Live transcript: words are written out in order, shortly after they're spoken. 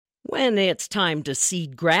When it's time to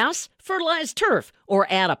seed grass, fertilize turf, or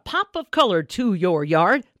add a pop of color to your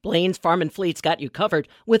yard, Blaine's Farm and Fleet's got you covered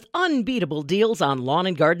with unbeatable deals on lawn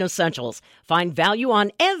and garden essentials. Find value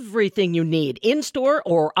on everything you need in-store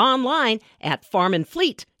or online at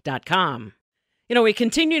farmandfleet.com. You know, we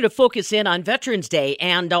continue to focus in on Veterans Day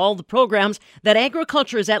and all the programs that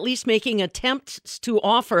agriculture is at least making attempts to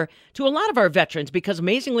offer to a lot of our veterans because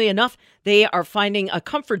amazingly enough, they are finding a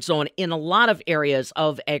comfort zone in a lot of areas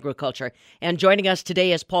of agriculture. And joining us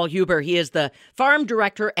today is Paul Huber. He is the farm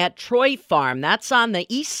director at Troy Farm. That's on the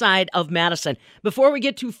east side of Madison. Before we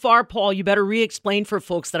get too far, Paul, you better re-explain for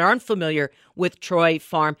folks that aren't familiar with Troy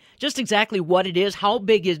Farm just exactly what it is, how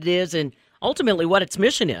big it is, and ultimately what its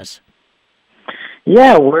mission is.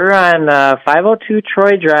 Yeah, we're on 502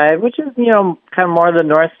 Troy Drive, which is, kind of more the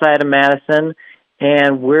north side of Madison.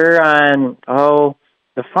 And we're on,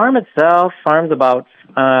 the farm itself, farm's about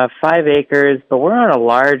 5 acres, but we're on a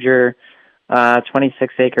larger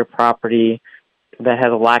 26-acre property that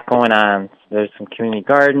has a lot going on. There's some community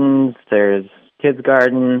gardens, there's kids'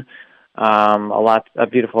 garden, a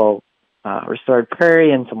beautiful restored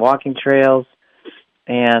prairie and some walking trails.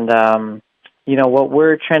 And, what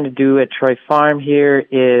we're trying to do at Troy Farm here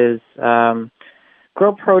is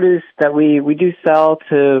grow produce that we do sell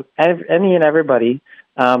to any and everybody,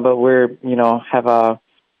 but we're, have a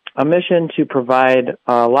mission to provide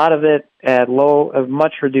a lot of it at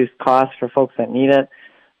much reduced cost for folks that need it.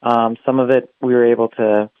 Some of it we were able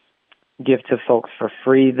to give to folks for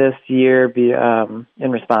free this year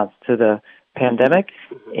in response to the pandemic.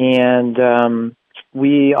 And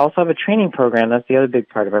we also have a training program. That's the other big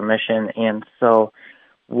part of our mission. And so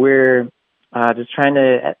we're just trying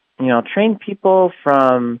to, train people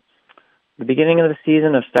from the beginning of the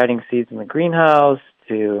season of starting seeds in the greenhouse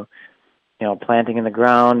to, planting in the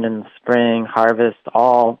ground in the spring,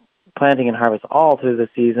 planting and harvest all through the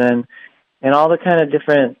season, and all the kind of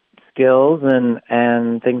different skills and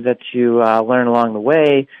things that you learn along the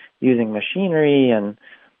way using machinery and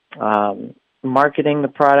marketing the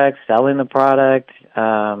product, selling the product,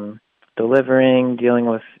 delivering, dealing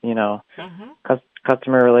with,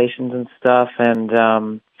 customer relations and stuff,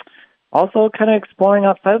 and also kind of exploring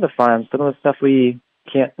outside of the farm, some of the stuff we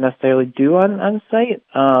can't necessarily do on site,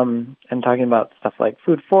 and talking about stuff like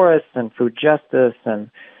food forests and food justice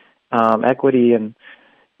and equity and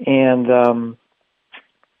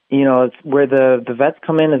it's where the vets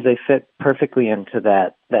come in as they fit perfectly into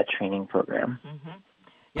that training program. Mm-hmm.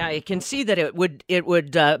 Yeah, you can see that it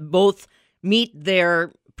would both meet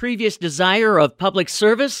their previous desire of public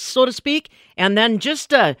service, so to speak, and then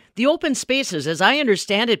just the open spaces. As I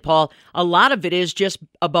understand it, Paul, a lot of it is just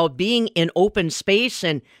about being in open space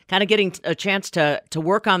and kind of getting a chance to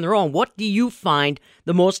work on their own. What do you find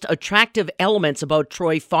the most attractive elements about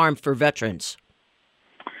Troy Farm for veterans?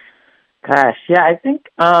 Gosh, yeah, I think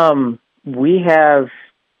we have,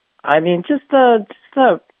 just the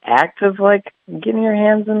act of getting your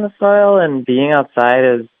hands in the soil and being outside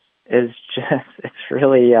is just, it's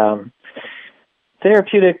really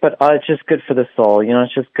therapeutic, but it's just good for the soul.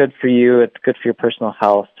 It's just good for you. It's good for your personal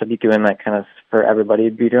health to be doing that kind of, for everybody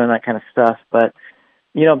to be doing that kind of stuff. But,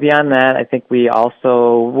 beyond that, I think we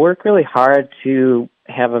also work really hard to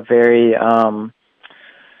have a very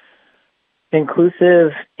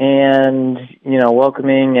inclusive and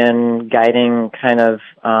welcoming and guiding kind of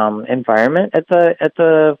environment at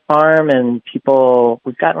the farm, and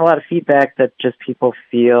we've gotten a lot of feedback that just people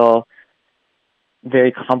feel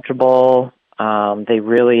very comfortable. They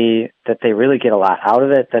really get a lot out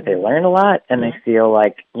of it, that they learn a lot, and they feel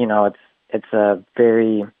like the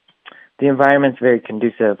environment's very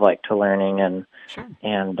conducive to learning and Sure.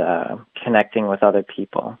 and connecting with other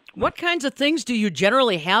people. What kinds of things do you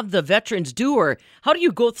generally have the veterans do, or how do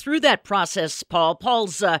you go through that process, Paul?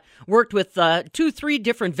 Paul's worked with 2-3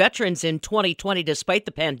 different veterans in 2020 despite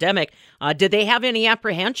the pandemic. Did they have any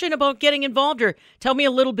apprehension about getting involved, or tell me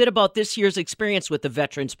a little bit about this year's experience with the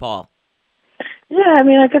veterans, Paul? Yeah,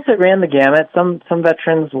 I guess it ran the gamut. Some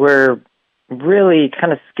veterans were really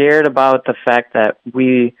kind of scared about the fact that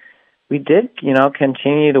we did,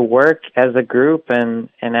 continue to work as a group and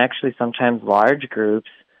actually sometimes large groups,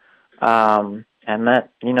 and that,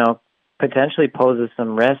 potentially poses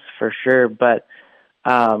some risks for sure. But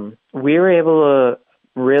we were able to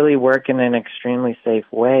really work in an extremely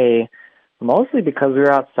safe way, mostly because we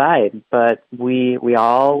were outside. But we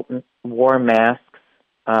all wore masks.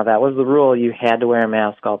 That was the rule. You had to wear a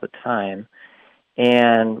mask all the time.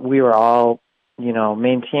 And we were all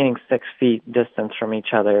maintaining 6 feet distance from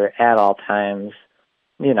each other at all times,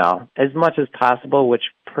 as much as possible,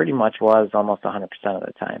 which pretty much was almost 100% of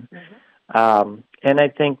the time. Mm-hmm. And I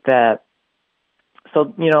think that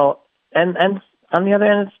so, and on the other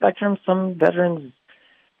end of the spectrum, some veterans,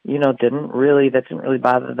 that didn't really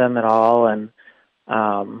bother them at all. And,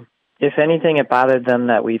 if anything, it bothered them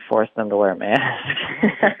that we forced them to wear a mask.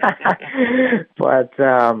 But,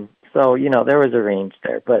 so, there was a range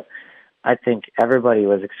there. But I think everybody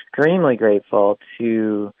was extremely grateful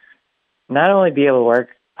to not only be able to work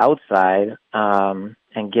outside,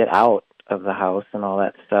 and get out of the house and all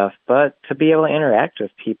that stuff, but to be able to interact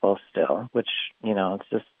with people still, which, it's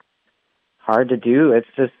just hard to do. It's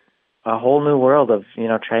just a whole new world of,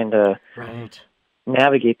 trying to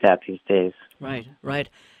navigate that these days. Right.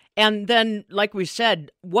 And then, like we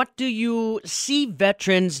said, what do you see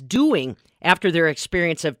veterans doing after their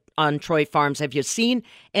experience on Troy Farms? Have you seen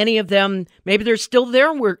any of them? Maybe they're still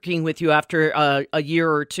there working with you after a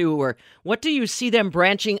year or two, or what do you see them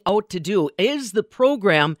branching out to do? Is the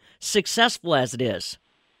program successful as it is?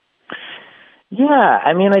 Yeah,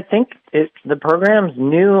 I think the program's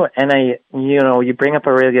new, and you bring up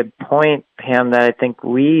a really good point, Pam, that I think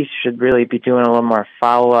we should really be doing a little more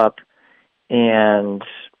follow-up and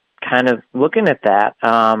kind of looking at that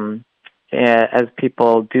as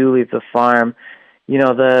people do leave the farm.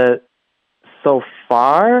 So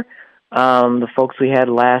far, the folks we had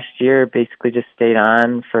last year basically just stayed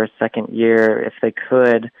on for a second year if they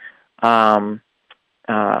could. But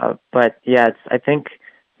yeah, I think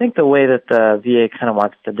the way that the VA kind of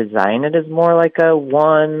wants to design it is more like a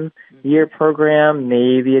 1-year program,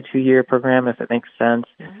 maybe a 2-year program if it makes sense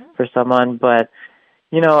for someone. But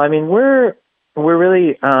we're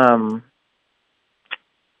really, I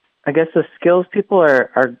guess the skills people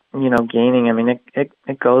are gaining.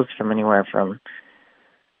 It goes from anywhere from,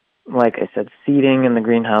 like I said, seeding in the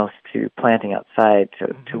greenhouse to planting outside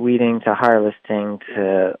to weeding to harvesting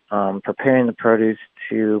to preparing the produce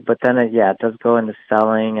but then it does go into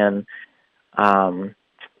selling and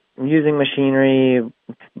using machinery,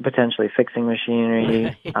 potentially fixing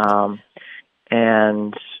machinery.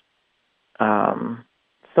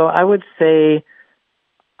 So I would say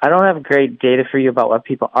I don't have great data for you about what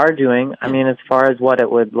people are doing. As far as what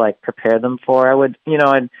it would prepare them for, I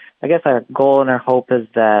guess our goal and our hope is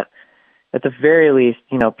that at the very least,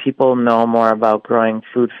 people know more about growing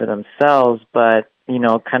food for themselves, but,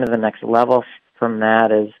 kind of the next level from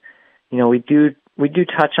that is, we do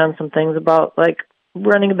touch on some things about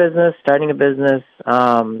running a business, starting a business,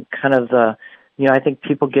 kind of the, I think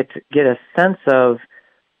people get a sense of,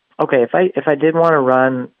 okay, if I did want to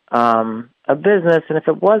run a business, and if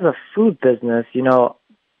it was a food business,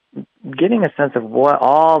 getting a sense of what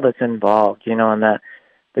all that's involved, and that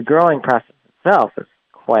the growing process itself is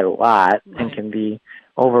quite a lot and can be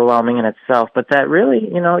overwhelming in itself. But that really,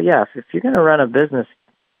 if you're going to run a business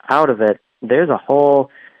out of it, there's a whole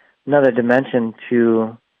another dimension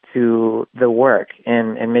to the work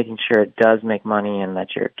and making sure it does make money and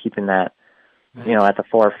that you're keeping that, at the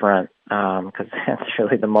forefront. Because that's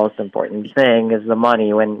really the most important thing is the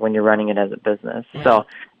money when you're running it as a business. Yeah. So,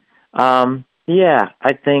 I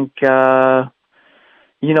think, we're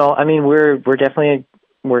definitely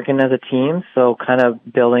working as a team. So kind of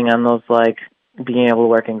building on those, being able to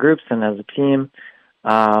work in groups and as a team.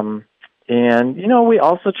 And, we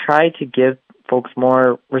also try to give folks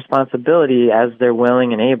more responsibility as they're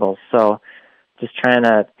willing and able. So just trying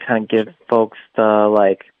to kind of give folks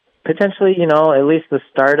the, potentially, at least the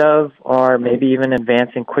start of, or maybe even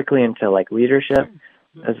advancing quickly into leadership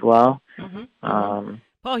as well.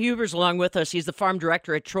 Paul Huber's along with us. He's the farm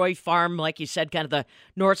director at Troy Farm, like you said, kind of the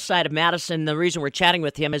north side of Madison. The reason we're chatting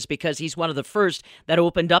with him is because he's one of the first that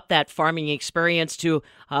opened up that farming experience to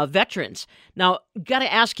veterans. Now, got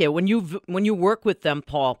to ask you, when you work with them,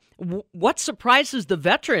 Paul, what surprises the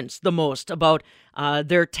veterans the most about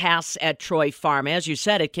their tasks at Troy Farm? As you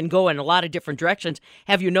said, it can go in a lot of different directions.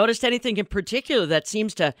 Have you noticed anything in particular that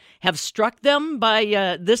seems to have struck them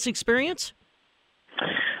by this experience?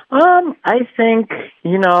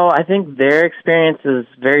 I think their experience is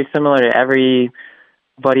very similar to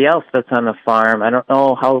everybody else that's on the farm. I don't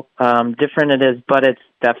know how different it is, but it's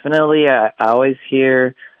definitely, I always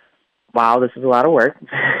hear, wow, this is a lot of work.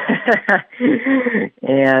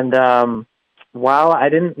 And while I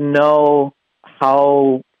didn't know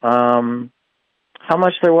how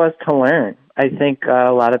much there was to learn, I think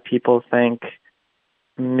a lot of people think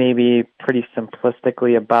maybe pretty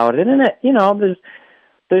simplistically about it. And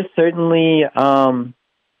there's certainly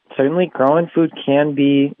growing food can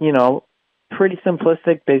be, pretty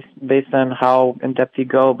simplistic based on how in depth you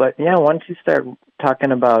go. But once you start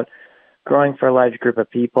talking about growing for a large group of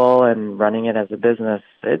people and running it as a business,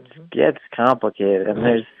 it gets complicated. And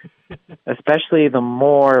there's, especially the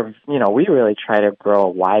more, we really try to grow a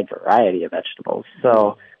wide variety of vegetables.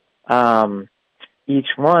 So,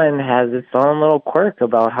 each one has its own little quirk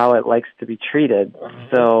about how it likes to be treated.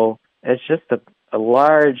 So it's just a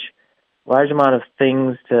large amount of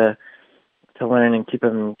things to learn and keep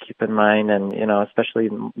in mind, and especially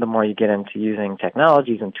the more you get into using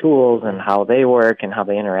technologies and tools and how they work and how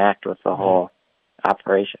they interact with the whole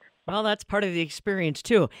operation. Well, that's part of the experience,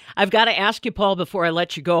 too. I've got to ask you, Paul, before I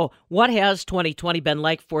let you go, what has 2020 been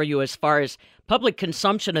like for you as far as public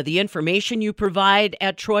consumption of the information you provide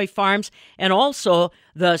at Troy Farms, and also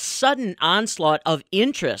the sudden onslaught of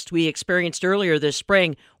interest we experienced earlier this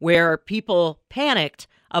spring, where people panicked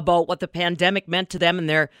about what the pandemic meant to them and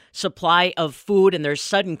their supply of food and their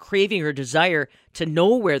sudden craving or desire to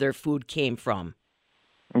know where their food came from?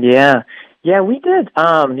 Yeah, we did.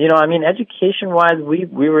 Education-wise, we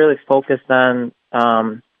really focused on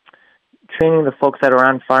training the folks that are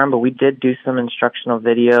on farm, but we did do some instructional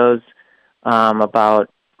videos about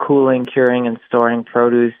cooling, curing, and storing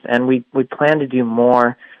produce, and we plan to do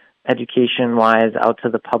more education-wise out to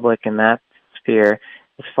the public in that sphere.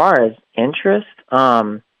 As far as interest,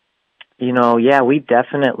 we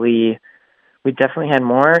definitely had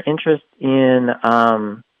more interest in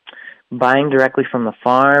buying directly from the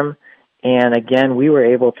farm. And again, we were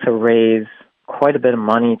able to raise quite a bit of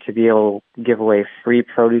money to be able to give away free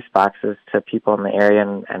produce boxes to people in the area,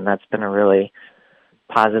 and that's been a really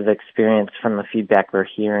positive experience from the feedback we're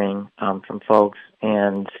hearing from folks.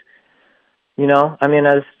 And,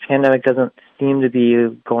 this pandemic doesn't seem to be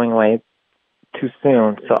going away too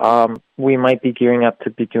soon, so we might be gearing up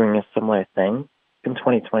to be doing a similar thing in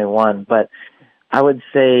 2021. But I would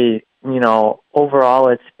say, overall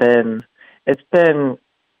it's been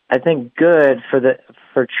I think good for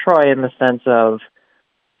Troy in the sense of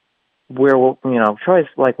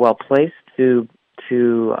Troy's well placed to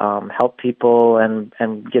help people and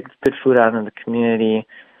get good food out in the community.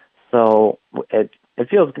 So it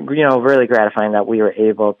feels really gratifying that we were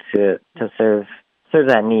able to serve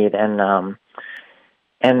that need,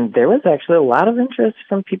 and there was actually a lot of interest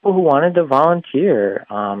from people who wanted to volunteer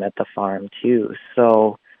at the farm too.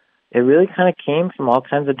 So it really kind of came from all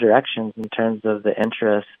kinds of directions in terms of the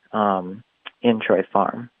interest in Troy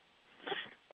Farm.